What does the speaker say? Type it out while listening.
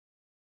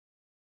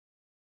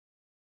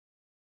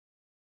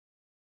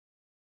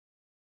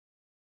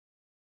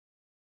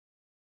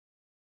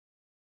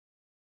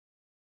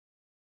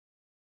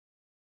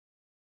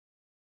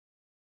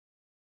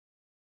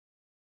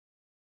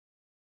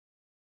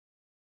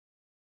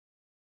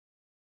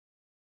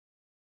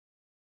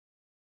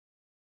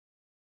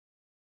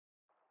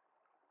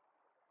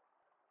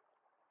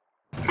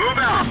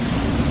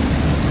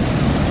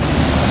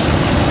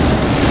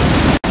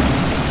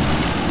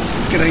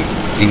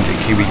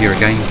NZKIWI here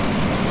again,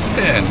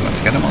 and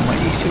once again I'm on my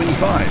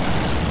E75,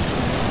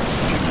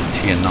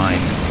 Tier 9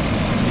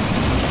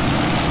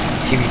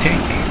 heavy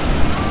tank,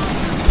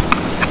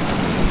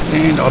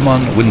 and I'm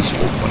on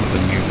Winstorm, one of the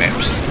new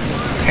maps.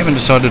 Haven't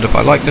decided if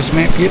I like this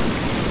map yet,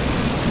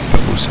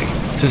 but we'll see.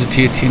 It is a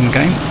Tier 10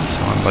 game,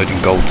 so I'm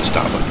loading gold to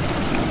start with.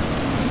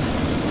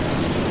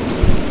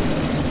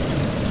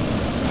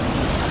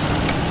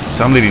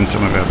 So I'm letting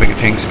some of our bigger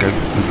tanks go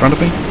in front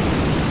of me.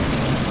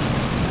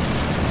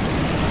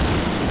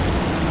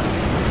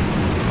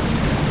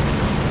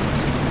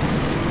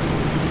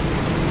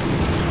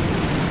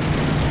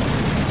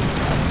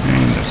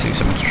 And I see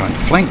someone's trying to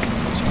flank,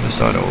 so I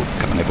decide I'll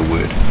come and have a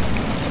word.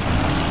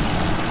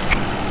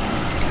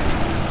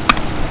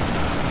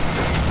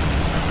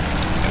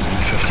 It's going to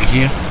be 50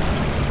 here.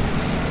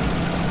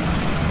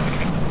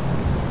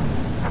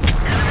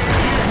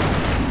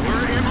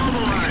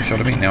 Takes a shot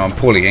at me. Now I'm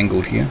poorly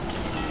angled here.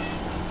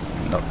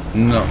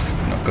 Not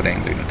good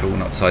angling at all,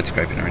 not side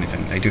scraping or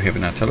anything. They do have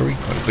an artillery,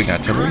 quite a big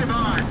artillery.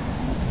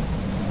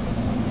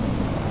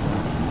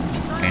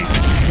 And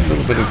a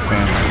little bit of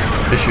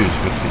issues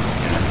with the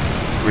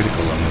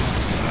reticle on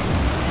this. So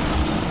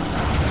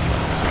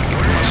I get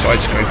to my side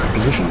scraper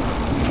position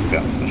and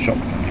bounce the shot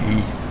from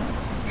the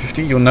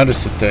E50. You'll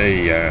notice that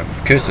the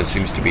cursor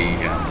seems to be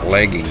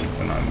lagging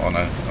when I'm on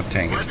a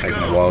tank. It's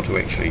taken a while to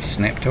actually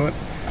snap to it.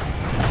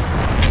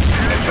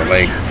 That's a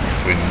lag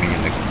between me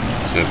and the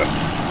server.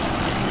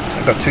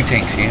 I've got two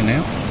tanks here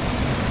now.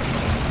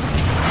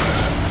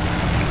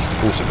 It's the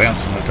force of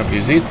bounce on the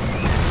WZ.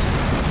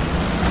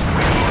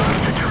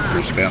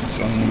 Force of bounce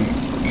on the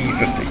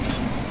E50.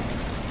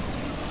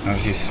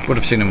 As you would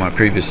have seen in my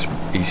previous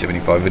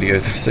E75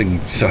 videos, this thing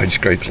side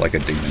scrapes like a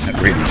demon. It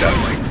really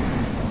does.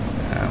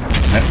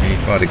 He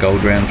fired a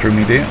gold round through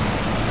me there.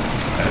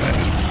 That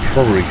was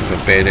probably because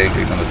of bad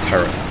angling on the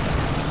turret.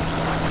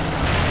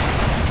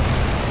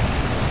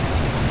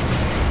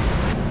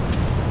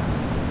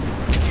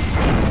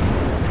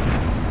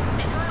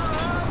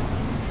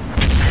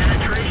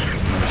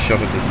 Shot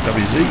at the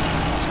WZ.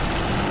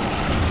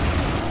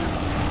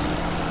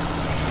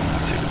 I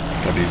see the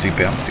WZ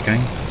bounced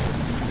again.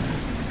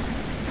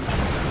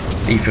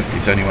 E50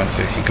 is the only one that's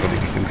actually got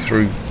anything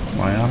through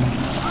my armour.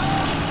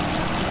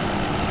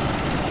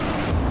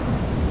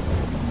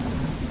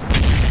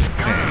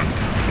 And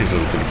there's a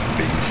little bit of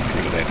convenience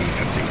with that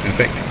E50. In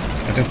fact,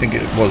 I don't think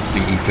it was the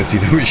E50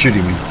 that was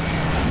shooting me.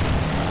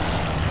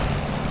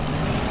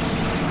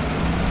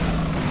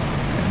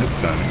 Nope,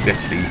 no,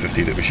 that's the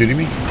E50 that was shooting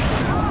me.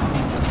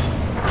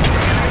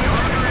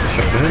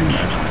 Shot with him.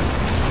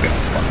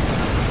 Bounce one.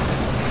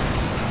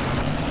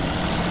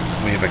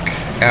 We have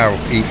our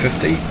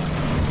E50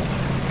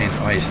 and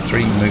IS-3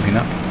 moving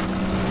up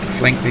to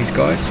flank these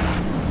guys.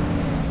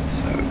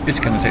 So it's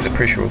going to take the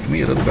pressure off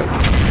me a little bit.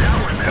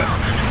 But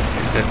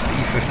there's that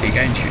E50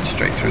 again, shoots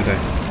straight through the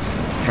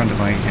front of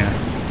my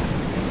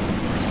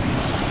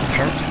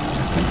turret,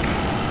 I think.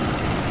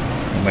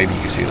 Or maybe you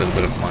can see a little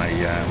bit of my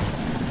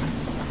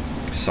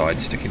side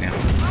sticking out.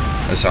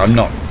 So I'm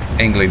not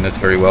angling this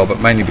very well, but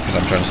mainly because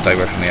I'm trying to stay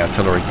away from the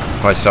artillery.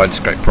 If I side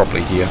scrape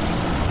properly here,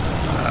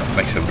 it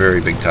makes a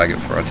very big target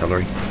for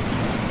artillery.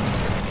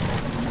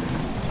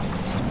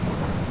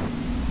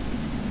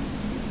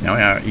 Now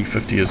our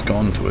E50 has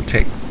gone to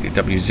attack the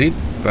WZ,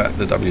 but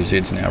the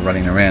WZ's now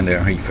running around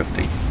our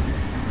E50.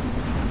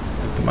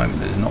 At the moment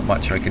there's not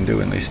much I can do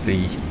unless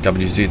the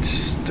WZ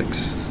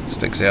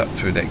sticks out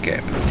through that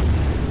gap.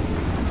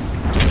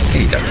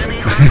 He does.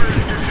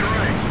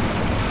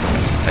 So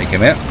let's take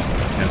him out.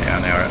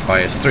 And now our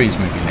IS-3 is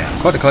moving now.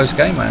 Quite a close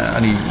game.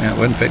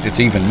 Well, in fact, it's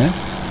even now.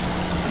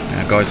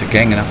 Our guys are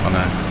ganging up on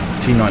a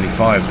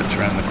T95 that's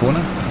around the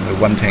corner. We're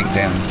one tank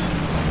down.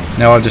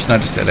 Now I've just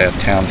noticed that our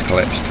town's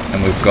collapsed,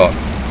 and we've got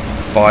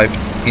 5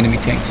 enemy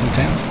tanks in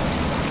town.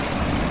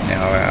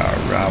 Now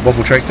our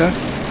waffle tractor,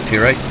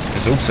 Tier 8,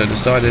 has also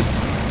decided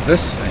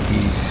this, and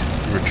he's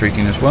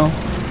retreating as well.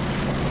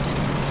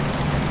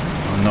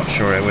 I'm not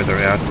sure whether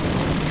our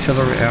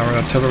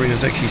artillery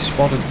has actually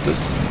spotted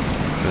this.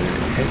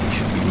 He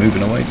should be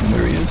moving away from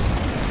where he is.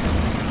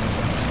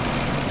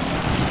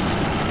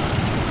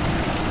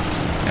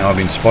 Now I've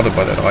been spotted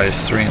by that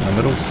IS-3 in the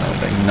middle, so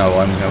they know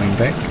I'm going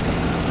back.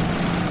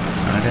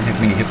 I don't have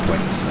many hit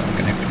points, so I'm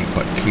going to have to be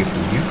quite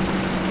careful here.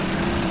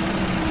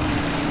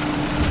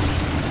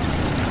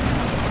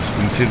 So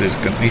you can see there's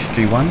an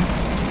ST1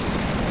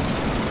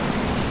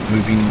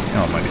 moving.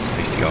 Oh, maybe it's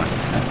an STI.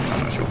 I'm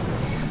not sure.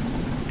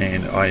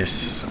 And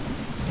IS-3.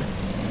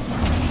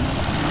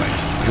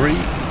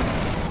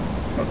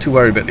 Not too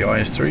worried about the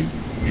IS-3,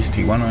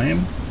 ST1 I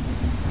am.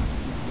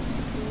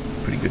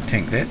 Pretty good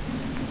tank that.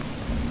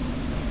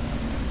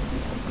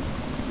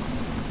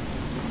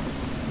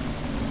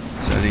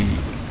 So the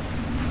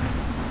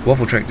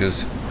waffle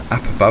tractor's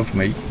up above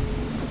me,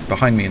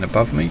 behind me and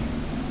above me.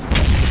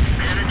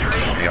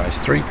 Shot the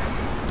IS-3.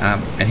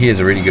 And he has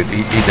a really good,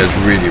 he does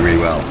really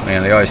well.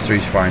 And the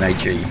IS-3's firing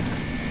HE.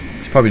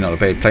 It's probably not a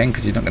bad plan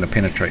because he's not going to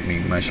penetrate me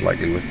most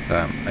likely with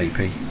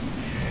AP.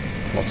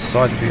 Lost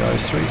sight of the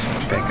IS-3, so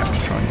I'm back up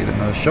to try and get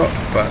another shot,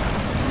 but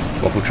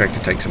Waffle Tractor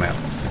takes him out.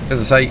 As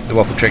I say, the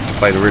Waffle Tractor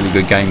played a really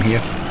good game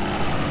here.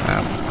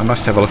 I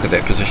must have a look at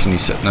that position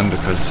he's sitting in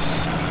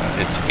because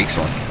it's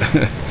excellent.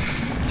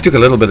 He took a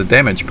little bit of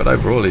damage, but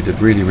overall he did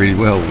really, really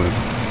well.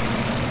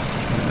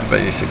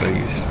 Basically,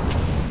 he's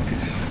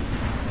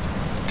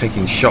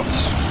taking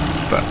shots,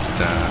 but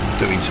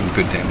doing some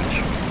good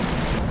damage.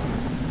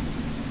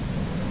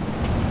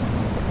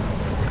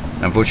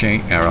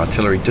 Unfortunately, our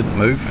artillery didn't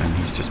move, and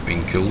he's just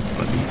been killed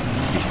by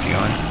the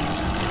STI.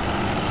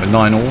 We're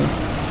 9 all.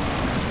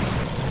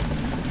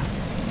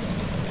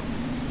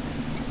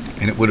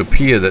 And it would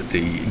appear that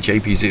the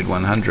JPZ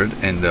 100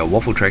 and the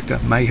Waffle Tractor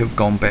may have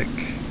gone back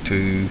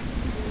to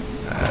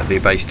their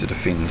base to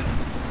defend.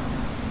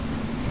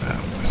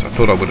 So I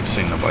thought I would have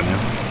seen them by now.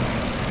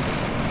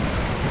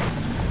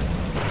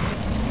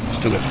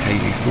 Still got the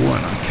KV4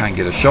 and I can't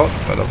get a shot,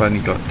 but I've only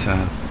got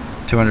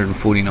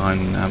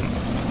 249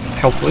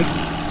 health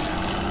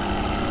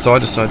left. So I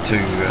decided to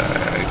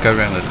go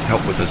around and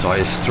help with this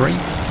IS-3.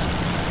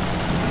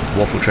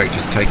 Waffle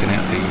Tractor's taken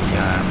out the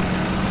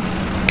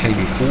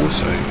KV4,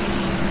 so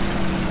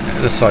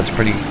this side's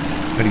pretty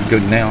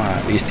good now.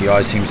 The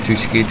STI seems too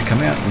scared to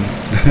come out,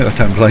 and I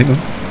don't blame him.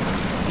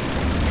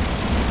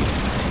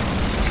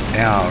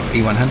 Our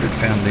E100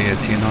 found their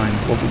tier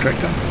 9 Waffle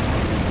Tractor.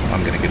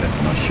 I'm going to get a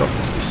nice shot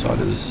to the side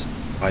of this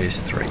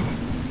IS-3.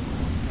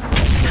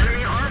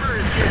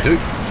 So do.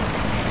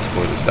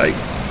 Spoiler state.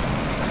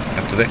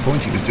 Up to that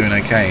point he was doing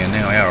okay, and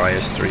now our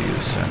IS-3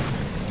 is a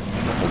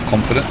lot more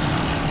confident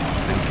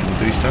that he can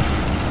do stuff.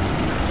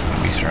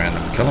 We surround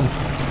him and kill him.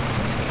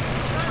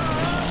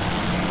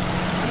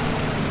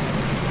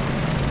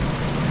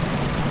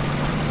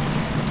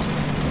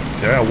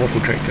 So our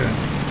Waffle Tractor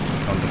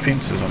on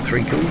defence is on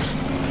 3 kills.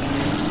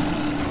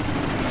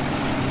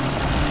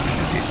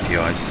 His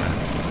STI's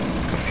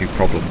got a few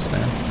problems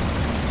now.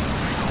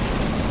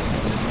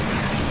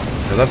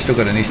 So they've still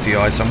got an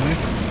STI somewhere,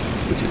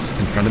 which is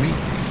in front of me.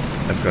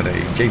 They've got a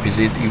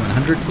JPZ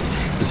E100,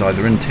 which is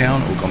either in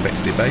town or gone back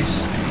to their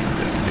base,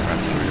 and their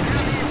artillery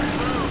obviously.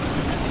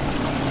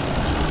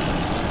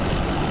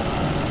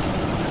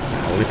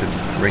 Our Leopard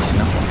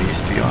racing up on the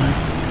STI,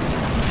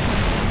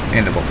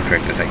 and the Waffle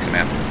Tractor takes him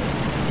out.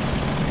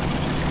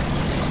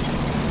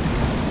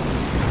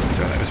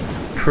 So that was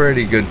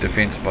pretty good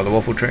defence by the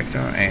Waffle Tractor,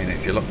 and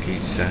if you look,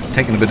 he's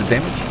taken a bit of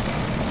damage,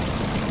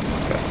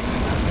 but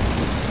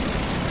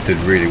did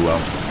really well.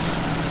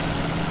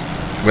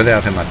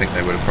 Without him, I think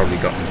they would have probably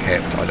gotten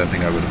capped. I don't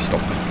think I would have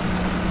stopped them.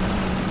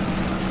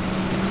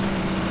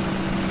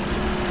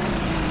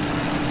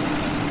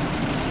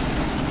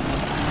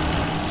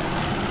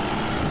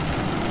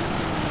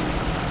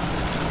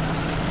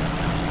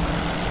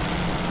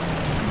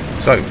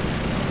 So,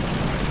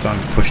 it's time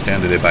to push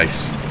down to their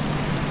base.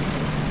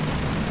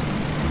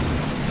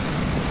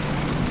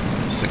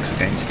 6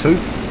 against 2,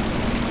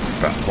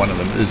 but one of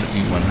them is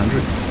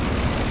E100.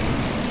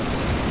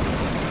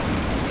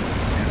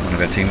 And one of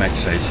our teammates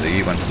says the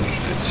E100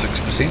 is at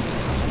 6%.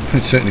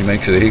 It certainly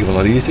makes it a heck of a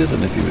lot easier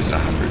than if he was at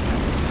 100.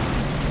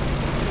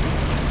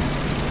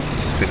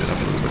 Sped it up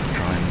a little bit to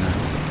try and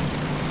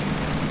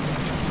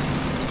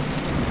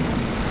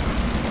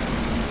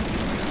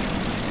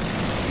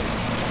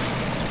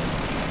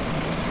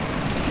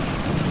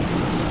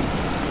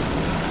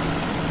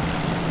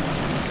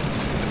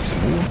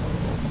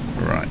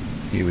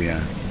here we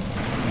are.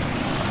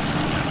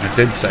 I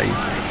did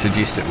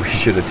suggest that we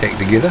should attack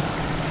together,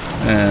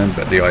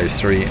 but the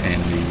IS-3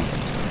 and the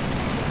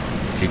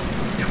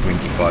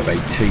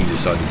T25AT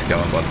decided to go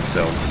on by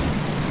themselves.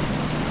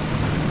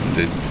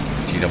 The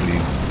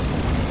GW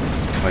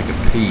Tiger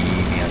P,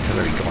 the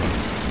artillery got him.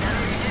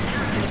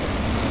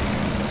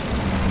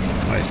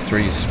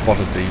 IS-3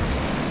 spotted the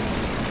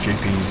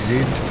JPZ,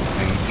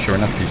 and sure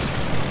enough he's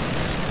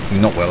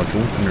not well at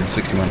all,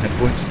 161 hit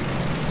points.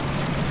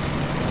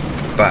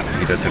 But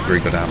he does have very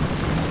good armour.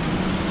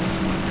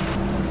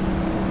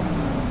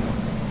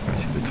 I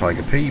see the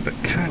Tiger P, but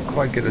can't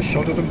quite get a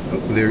shot at him. Oh,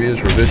 there he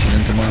is, reversing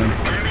into my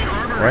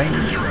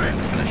range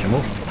and finish him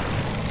off.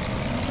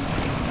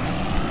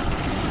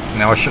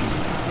 Now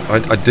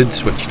I did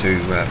switch to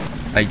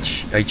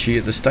HE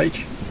at this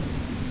stage.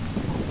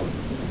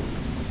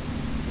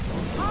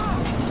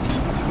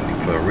 Just waiting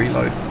for a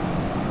reload.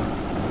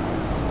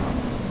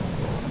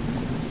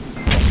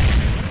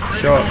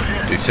 Shot,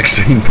 do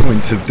 16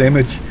 points of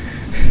damage.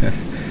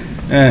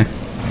 Yeah,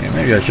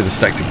 maybe I should have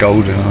stacked a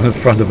gold on the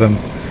front of him.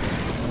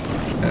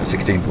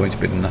 16 points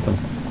better than nothing.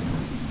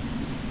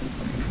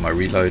 For my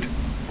reload.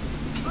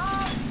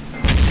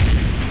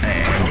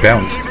 And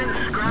bounced.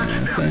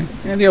 So,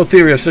 yeah, the old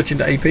theory of switching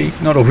to AP,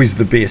 not always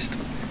the best.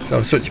 So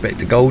I've switched back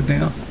to gold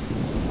now.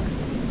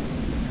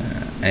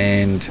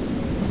 And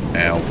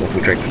our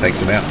Waffle Tractor takes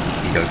him out.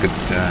 He got a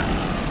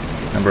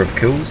good number of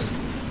kills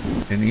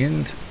in the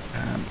end.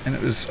 And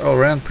it was all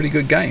around pretty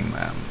good game.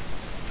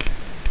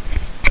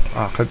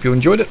 I hope you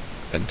enjoyed it.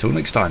 Until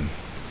next time.